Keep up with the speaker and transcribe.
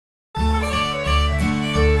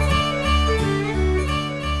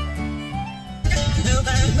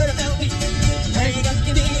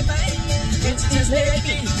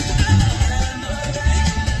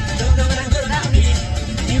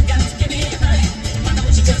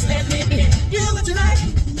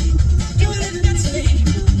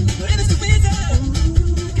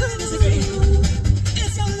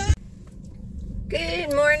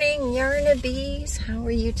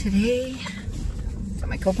you today for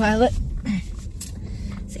my co-pilot.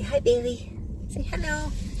 Say hi, Bailey. Say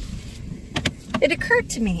hello. It occurred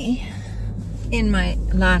to me in my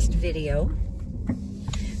last video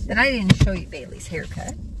that I didn't show you Bailey's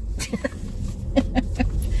haircut.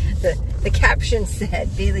 The caption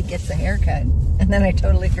said Bailey gets a haircut, and then I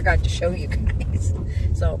totally forgot to show you guys.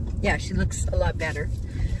 So yeah, she looks a lot better.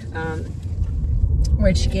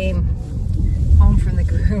 When she came home from the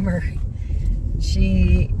groomer,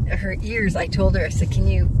 her ears, I told her, I said, can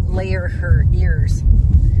you layer her ears?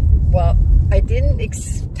 Well, I didn't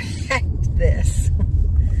expect this,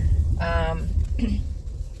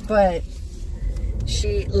 but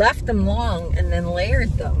she left them long and then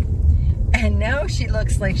layered them. And now she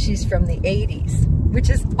looks like she's from the 80s, which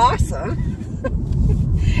is awesome.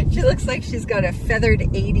 She looks like she's got a feathered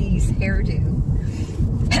 80s hairdo.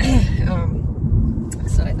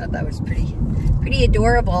 So I thought that was pretty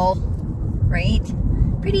adorable, right?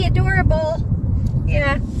 Pretty adorable.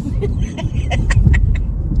 Yeah.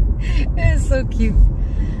 It's so cute.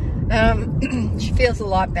 She feels a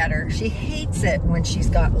lot better. She hates it when she's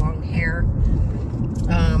got long hair.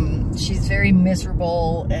 She's very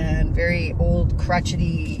miserable and very old,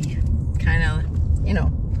 crotchety, kind of, you know,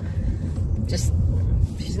 just,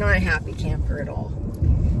 she's not a happy camper at all.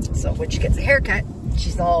 So when she gets a haircut,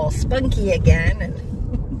 she's all spunky again,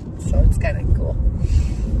 and so it's kind of cool.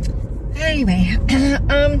 Anyway,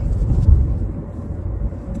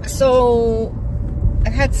 so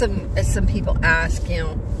I've had some people ask, you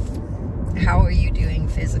know, how are you doing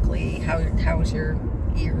physically? How's your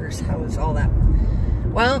ears? How's all that?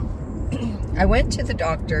 Well, I went to the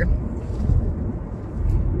doctor.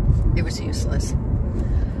 It was useless.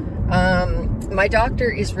 My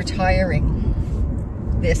doctor is retiring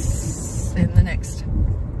in the next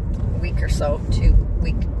week or so, 2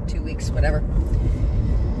 weeks, whatever.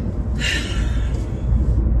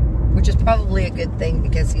 Which is probably a good thing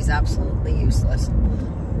because he's absolutely useless.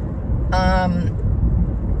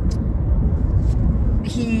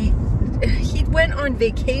 He went on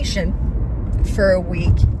vacation for a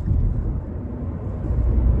week,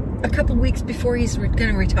 a couple weeks before he's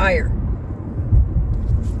gonna retire.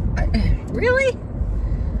 Really?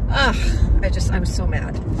 I was so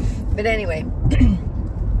mad. But anyway,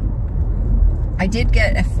 I did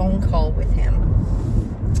get a phone call with him,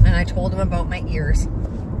 and I told him about my ears.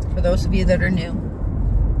 For those of you that are new,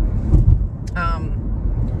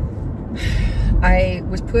 I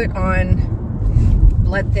was put on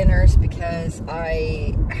blood thinners because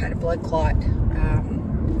I had a blood clot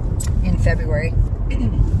in February.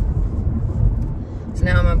 So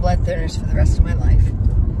now I'm on blood thinners for the rest of my life.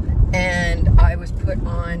 And I was put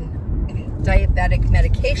on diabetic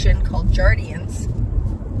medication called Jardiance.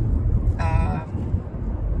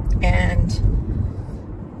 And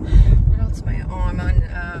what else am I on? I'm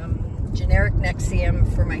on generic Nexium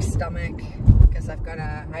for my stomach because I've got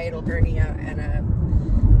a hiatal hernia and a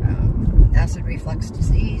acid reflux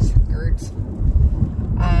disease, GERDs.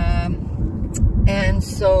 And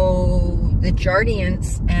so the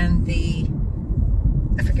Jardiance and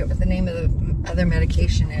I forget what the name of the other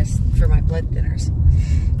medication is for my blood thinners.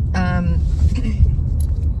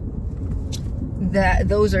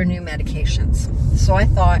 Those are new medications. So I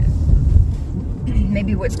thought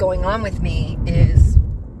maybe what's going on with me is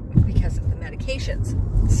because of the medications.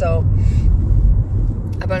 So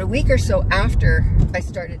about a week or so after I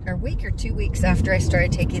started, or a week or 2 weeks after I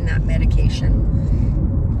started taking that medication,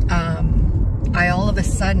 I all of a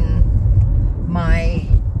sudden, my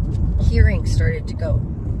hearing started to go.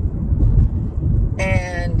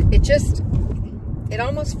 And it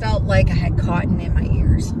almost felt like I had cotton in my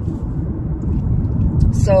ears.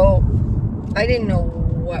 So I didn't know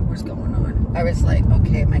what was going on. I was like,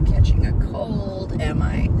 okay, am I catching a cold? Am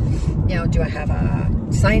I, you know, do I have a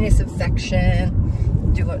sinus infection?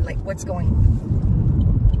 What's going on?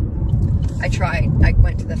 I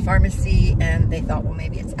went to the pharmacy and they thought, well,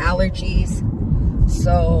 maybe it's allergies.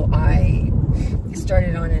 So I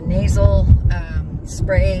started on a nasal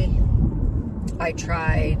spray. I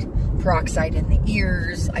tried peroxide in the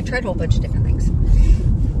ears. I tried a whole bunch of different things.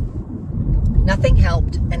 Nothing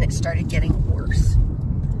helped, and it started getting worse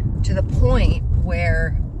to the point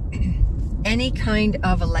where any kind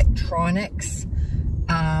of electronics,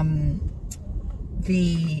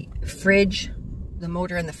 the fridge, the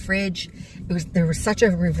motor in the fridge, there was such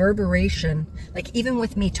a reverberation. Like even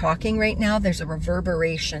with me talking right now, there's a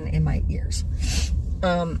reverberation in my ears.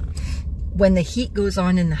 When the heat goes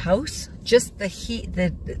on in the house, just the heat,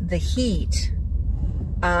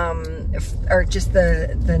 or just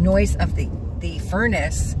the noise of the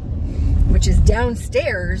furnace, which is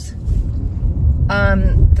downstairs,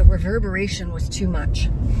 The reverberation was too much.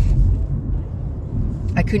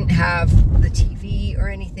 I couldn't have the TV or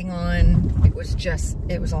anything on.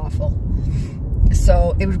 It was awful.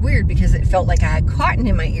 So it was weird because it felt like I had cotton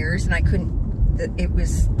in my ears and I couldn't,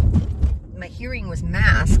 my hearing was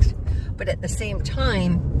masked, but at the same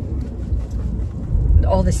time,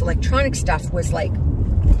 all this electronic stuff was like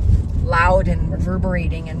loud and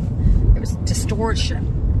reverberating, and it was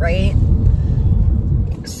distortion, right?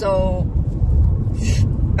 So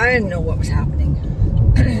I didn't know what was happening.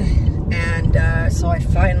 And so I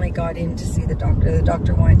finally got in to see the doctor. The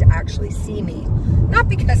doctor wanted to actually see me, not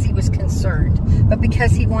because he was concerned, but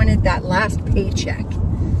because he wanted that last paycheck.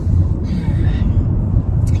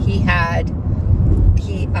 He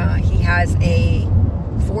has a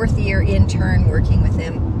 4th-year intern working with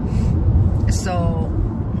him, so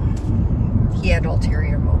he had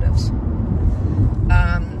ulterior motives.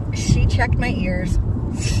 She checked my ears.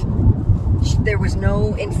 There was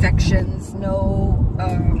no infections, no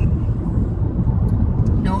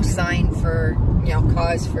sign for,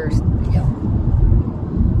 cause for,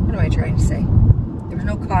 what am I trying to say? There was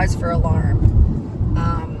no cause for alarm.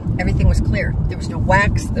 Everything was clear. There was no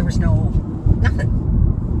wax. There was nothing.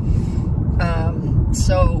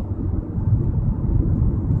 So,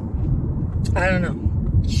 I don't know.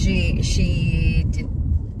 She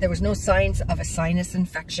didn't, there was no signs of a sinus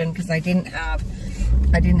infection because I didn't have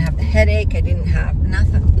the headache. I didn't have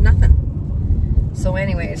nothing. So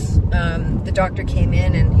anyways, the doctor came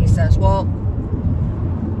in and he says, well,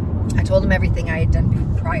 I told him everything I had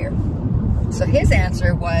done prior. So his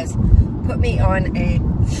answer was, put me on a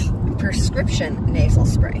prescription nasal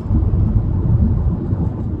spray.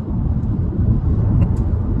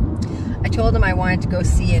 I told him I wanted to go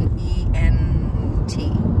see an ENT,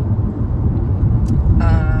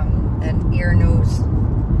 an ear, nose,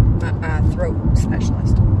 throat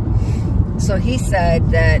specialist. So he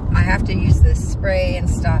said that I have to use this spray and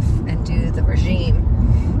stuff and do the regime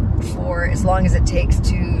for as long as it takes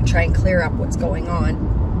to try and clear up what's going on.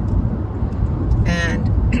 And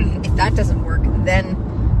if that doesn't work, then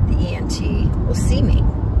the ENT will see me.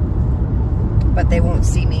 But they won't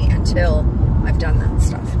see me until I've done that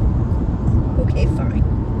stuff. Okay, fine.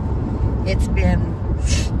 It's been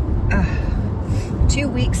 2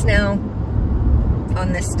 weeks now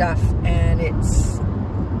on this stuff, and it's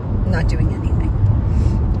not doing anything.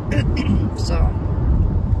 So,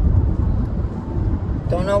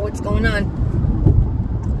 don't know what's going on,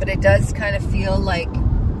 but it does kind of feel like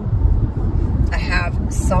I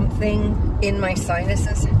have something in my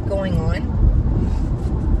sinuses going on.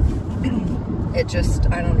 It just,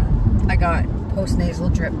 I don't know. I got post-nasal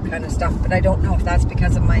drip kind of stuff, but I don't know if that's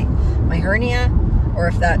because of my hernia or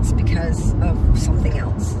if that's because of something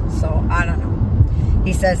else. So, I don't know.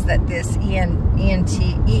 He says that this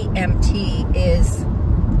EMT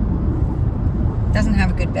doesn't have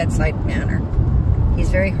a good bedside manner. He's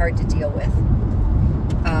very hard to deal with.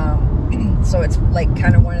 So it's like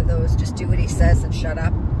kind of one of those, just do what he says and shut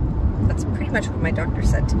up. That's pretty much what my doctor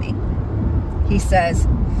said to me. He says,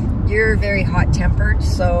 you're very hot-tempered,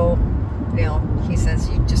 so, he says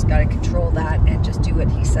you just got to control that and just do what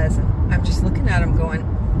he says. And I'm just looking at him going,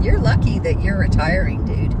 you're lucky that you're retiring,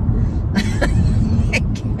 dude.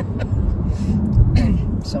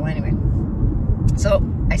 So anyway, so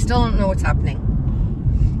I still don't know what's happening.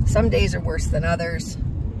 Some days are worse than others.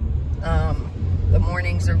 The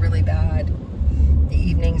mornings are really bad. The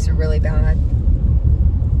evenings are really bad.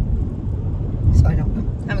 So I don't know.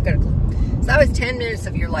 I haven't got a clue. So that was 10 minutes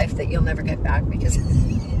of your life that you'll never get back because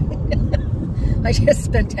I just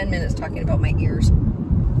spent 10 minutes talking about my ears.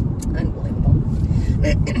 Unbelievable.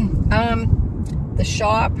 The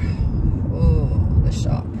shop. Oh, the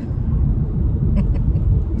shop.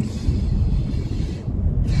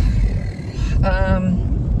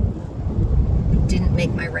 Didn't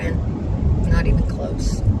make my rent. Not even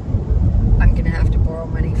close. I'm gonna have to borrow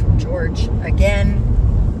money from George again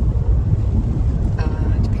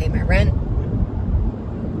to pay my rent.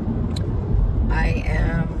 I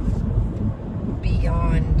am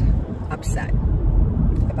beyond upset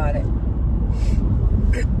about it.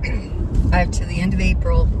 I have to the end of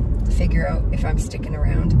April to figure out if I'm sticking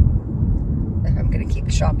around, if I'm gonna keep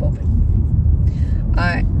the shop open.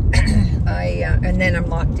 And then I'm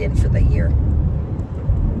locked in for the year.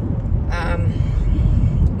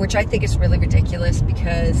 Which I think is really ridiculous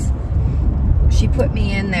because she put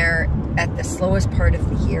me in there at the slowest part of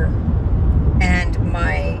the year. And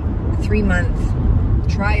my 3-month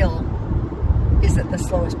trial is at the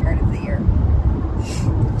slowest part of the year.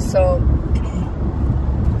 So,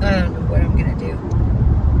 I don't know what I'm going to do.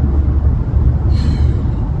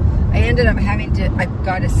 I ended up having to, I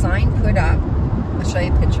got a sign put up I'll show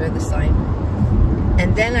you a picture of the sign.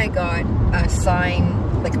 And then I got a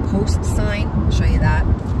sign, like a post sign, I'll show you that,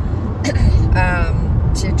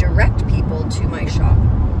 to direct people to my shop.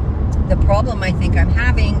 The problem I think I'm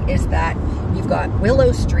having is that you've got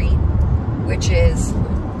Willow Street, which is,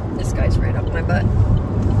 this guy's right up my butt.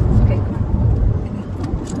 Okay,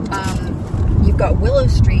 you've got Willow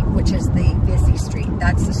Street, which is the busy street.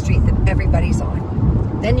 That's the street that everybody's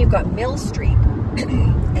on. Then you've got Mill Street,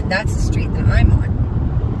 and that's the street that I'm on.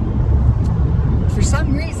 For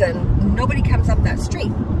some reason, nobody comes up that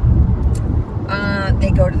street. They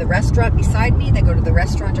go to the restaurant beside me, they go to the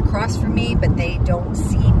restaurant across from me, but they don't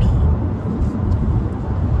see me.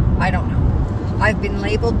 I don't know. I've been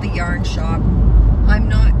labeled the yarn shop. I'm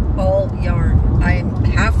not all yarn. I'm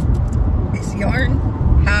half is yarn,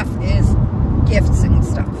 half is gifts and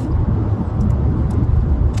stuff.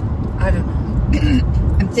 I don't know.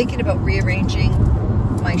 I'm thinking about rearranging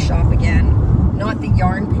my shop again. Not the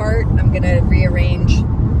yarn part. I'm going to rearrange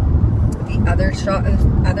the other shop,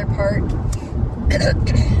 other part.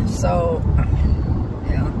 So,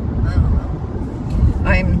 yeah, I don't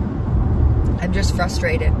know. I'm just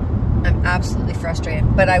frustrated. I'm absolutely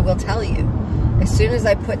frustrated. But I will tell you, as soon as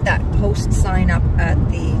I put that post sign up at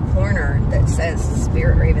the corner that says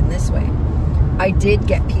Spirit Raven this way, I did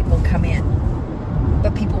get people come in,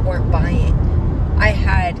 but people weren't buying. I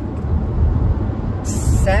had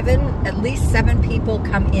at least seven people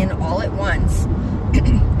come in all at once,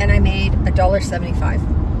 and I made $1.75.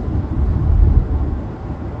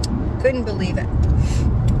 Couldn't believe it.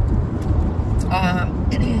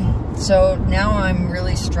 So now I'm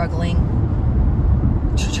really struggling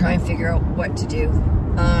to try and figure out what to do.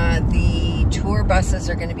 The tour buses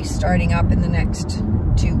are going to be starting up in the next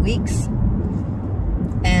 2 weeks,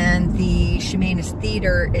 and the Shemanis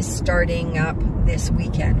Theater is starting up this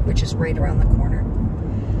weekend, which is right around the corner.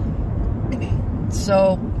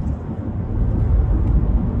 So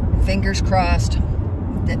fingers crossed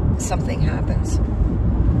that something happens.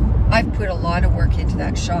 I've put a lot of work into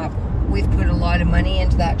that shop. We've put a lot of money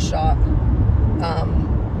into that shop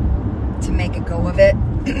to make a go of it.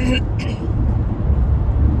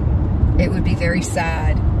 It would be very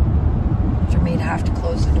sad for me to have to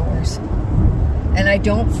close the doors. And I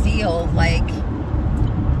don't feel like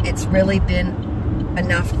it's really been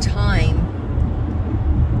enough time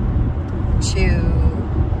to,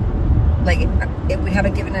 like, we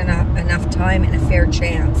haven't given enough time and a fair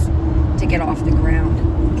chance to get off the ground.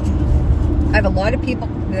 I have a lot of people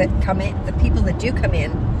that come in, the people that do come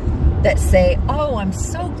in, that say, oh, I'm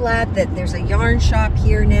so glad that there's a yarn shop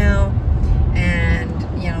here now. And,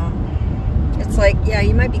 you know, it's like, yeah,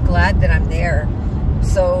 you might be glad that I'm there.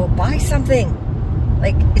 So buy something.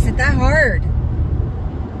 Like, is it that hard?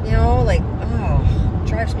 You know, like, oh, it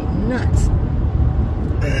drives me nuts.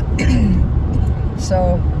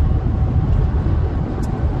 So,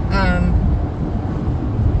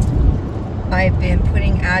 I've been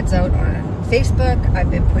putting ads out on Facebook.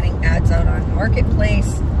 I've been putting ads out on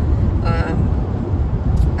Marketplace.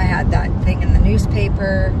 I had that thing in the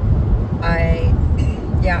newspaper. I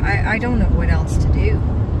don't know what else to do.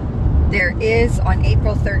 There is, on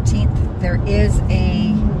April 13th, there is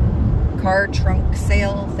a car trunk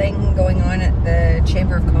sale thing going on at the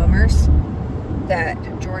Chamber of Commerce that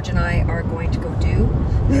George and I are going to go do.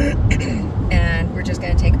 And we're just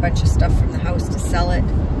going to take a bunch of stuff from the house to sell it.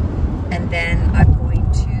 And then I'm going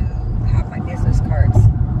to have my business cards.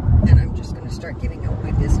 And I'm just going to start giving out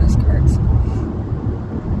my business cards.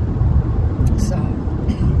 So,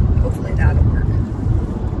 hopefully that'll work.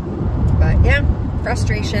 But yeah,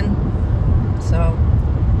 frustration. So,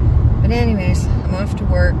 but anyways, I'm off to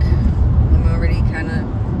work. I'm already kind of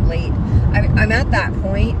late. I'm at that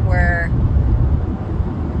point where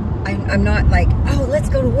I'm not like, oh, let's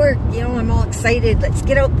go to work. You know, I'm all excited. Let's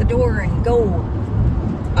get out the door and go.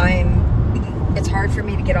 It's hard for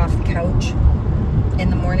me to get off the couch in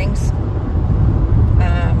the mornings.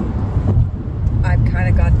 I've kind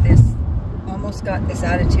of got this, almost got this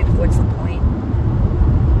attitude of what's the point?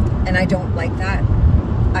 And I don't like that.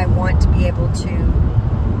 I want to be able to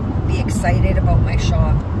be excited about my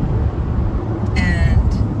shop.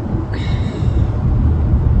 And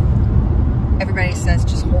everybody says,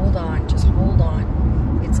 just hold on, just hold on.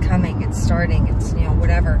 It's coming, it's starting, it's, you know,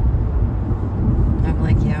 whatever. I'm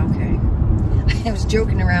like, yeah, okay. I was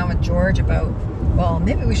joking around with George about, well,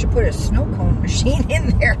 maybe we should put a snow cone machine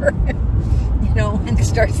in there, you know, and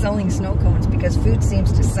start selling snow cones because food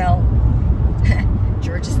seems to sell.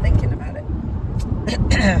 George is thinking about it.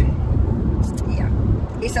 Yeah.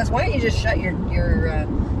 He says, why don't you just shut your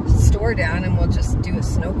store down and we'll just do a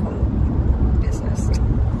snow cone business.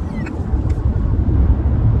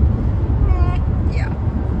 Yeah.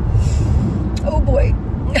 Oh boy.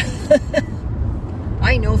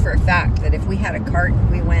 I know for a fact that if we had a cart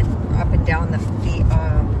and we went up and down the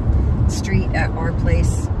street at our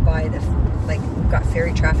place by the, like, we've got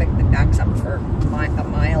ferry traffic that backs up for a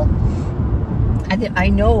mile. I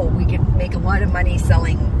know we could make a lot of money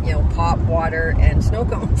selling, you know, pop, water, and snow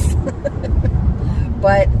cones.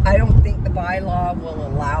 But I don't think the bylaw will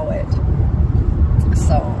allow it.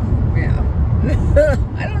 So, yeah.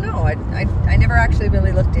 I don't know. I never actually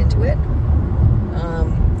really looked into it.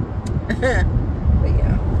 But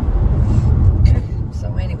yeah.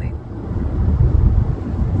 So anyway.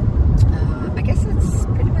 I guess that's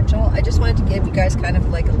pretty much all. I just wanted to give you guys kind of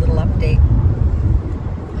like a little update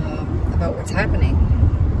about what's happening.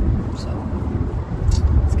 So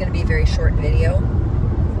it's going to be a very short video.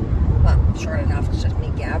 Well, short enough. It's just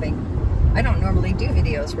me gabbing. I don't normally do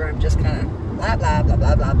videos where I'm just kind of blah, blah, blah,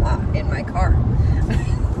 blah, blah, blah in my car.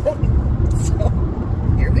 So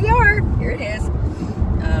here we are. Here it is.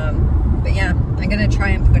 But yeah, I'm going to try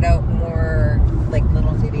and put out more like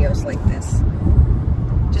little videos like this.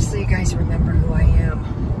 Just so you guys remember who I am.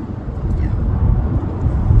 Yeah.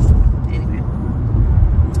 So, anyway.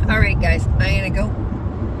 Alright guys, I'm going to go.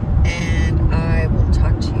 And I will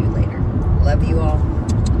talk to you later. Love you all.